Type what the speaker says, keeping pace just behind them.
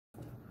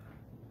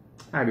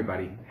Hi,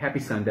 everybody. Happy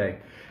Sunday.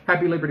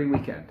 Happy Labor Day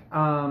weekend.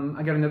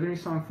 I got another new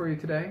song for you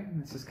today.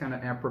 This is kind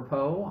of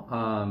apropos.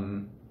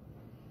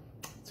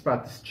 It's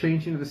about this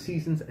changing of the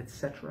seasons,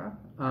 etc.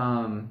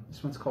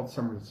 This one's called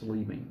Summer's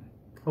Leaving.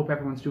 Hope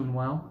everyone's doing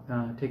well.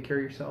 Take care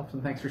of yourselves,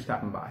 and thanks for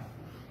stopping by.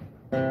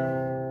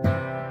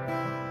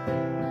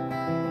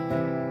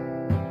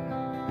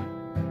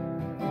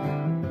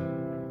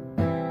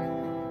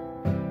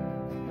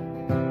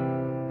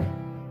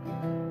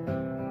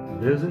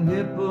 There's a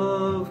nip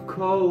of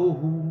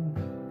cold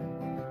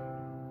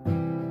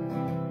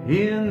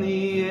in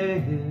the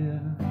air,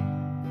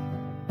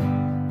 and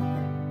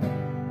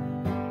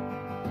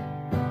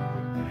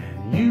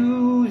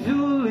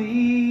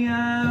usually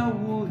I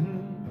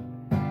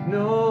wouldn't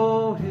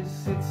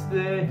notice it's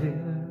there,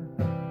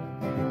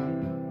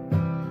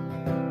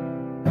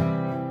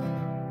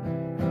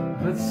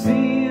 but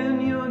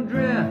seeing your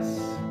dress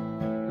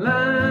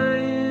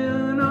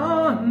lying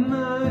on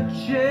the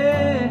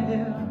chair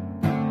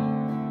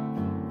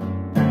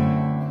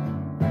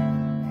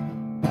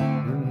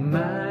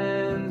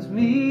reminds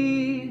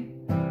me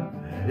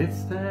that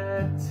it's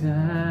that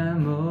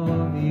time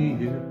of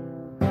year.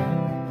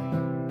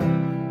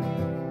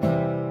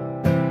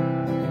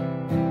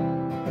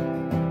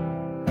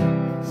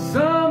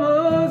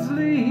 Summer's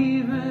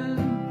leaving,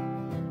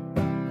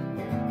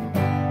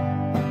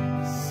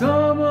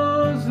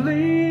 summer's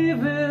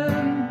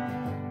leaving,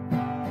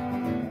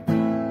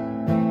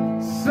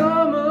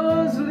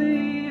 summer's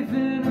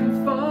leaving,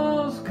 and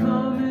fall's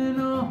coming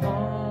on.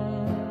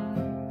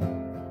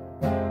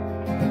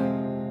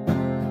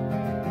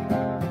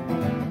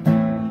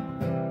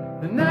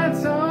 The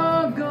nights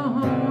are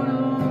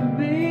gonna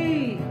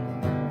be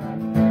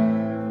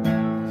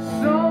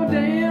so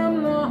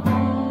damn long.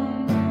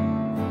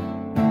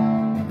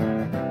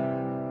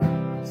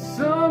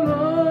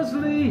 Summer's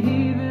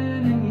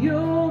leaving and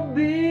you'll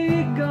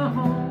be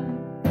gone.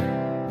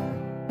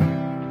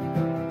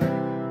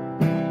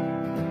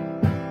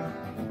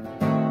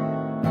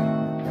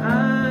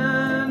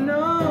 I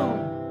know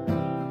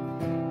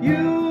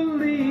you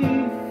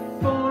leave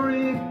for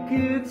it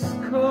gets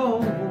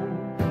cold,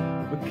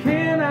 but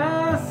can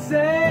I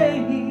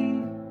say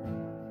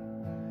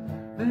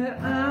that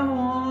I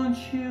want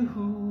you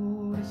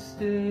to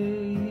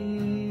stay?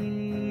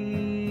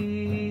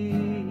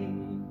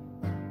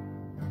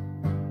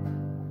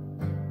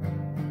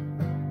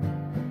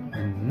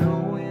 And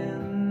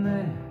knowing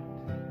that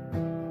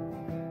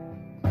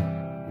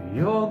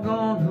you're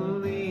gonna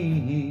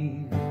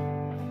leave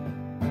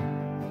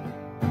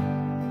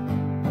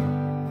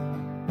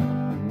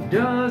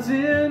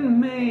doesn't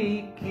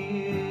make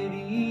it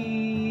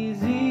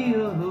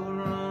easier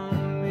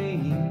on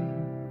me.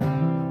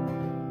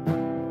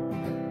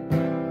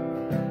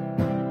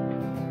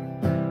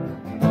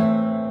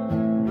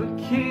 But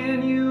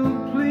can you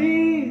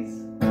please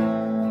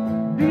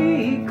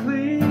be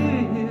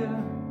clear?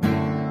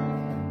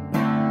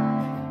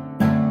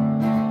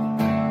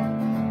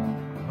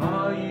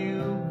 Are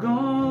you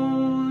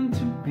going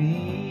to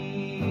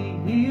be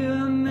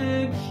here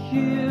next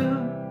year?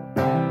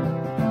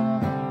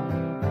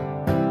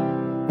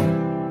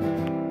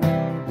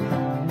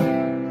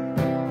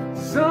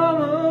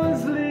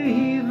 Summer's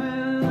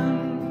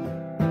leaving,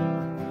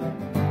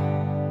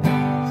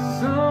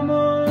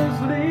 summer's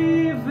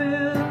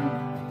leaving,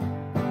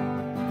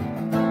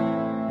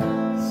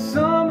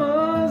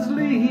 summer's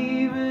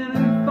leaving,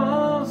 and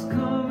fall's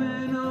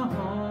coming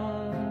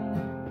on.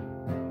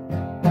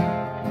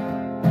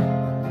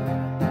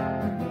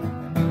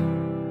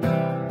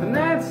 The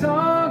nights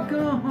are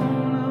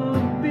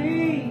gonna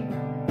be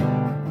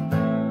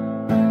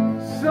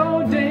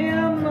so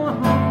damn long.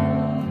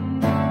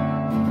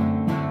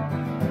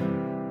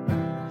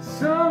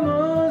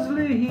 Summer's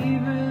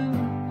leaving,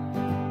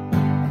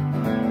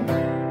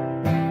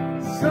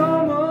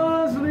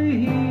 summer's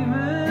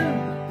leaving,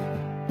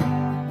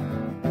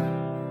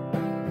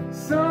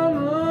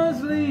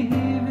 summer's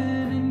leaving,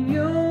 and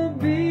you'll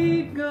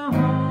be gone.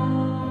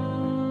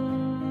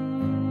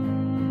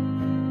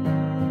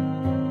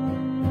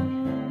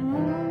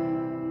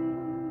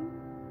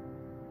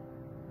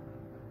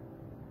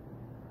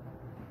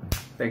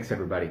 Thanks,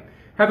 everybody.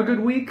 Have a good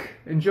week.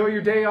 Enjoy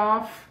your day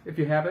off if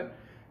you have it.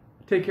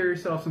 Take care of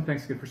yourselves, and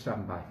thanks again for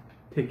stopping by.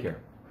 Take care.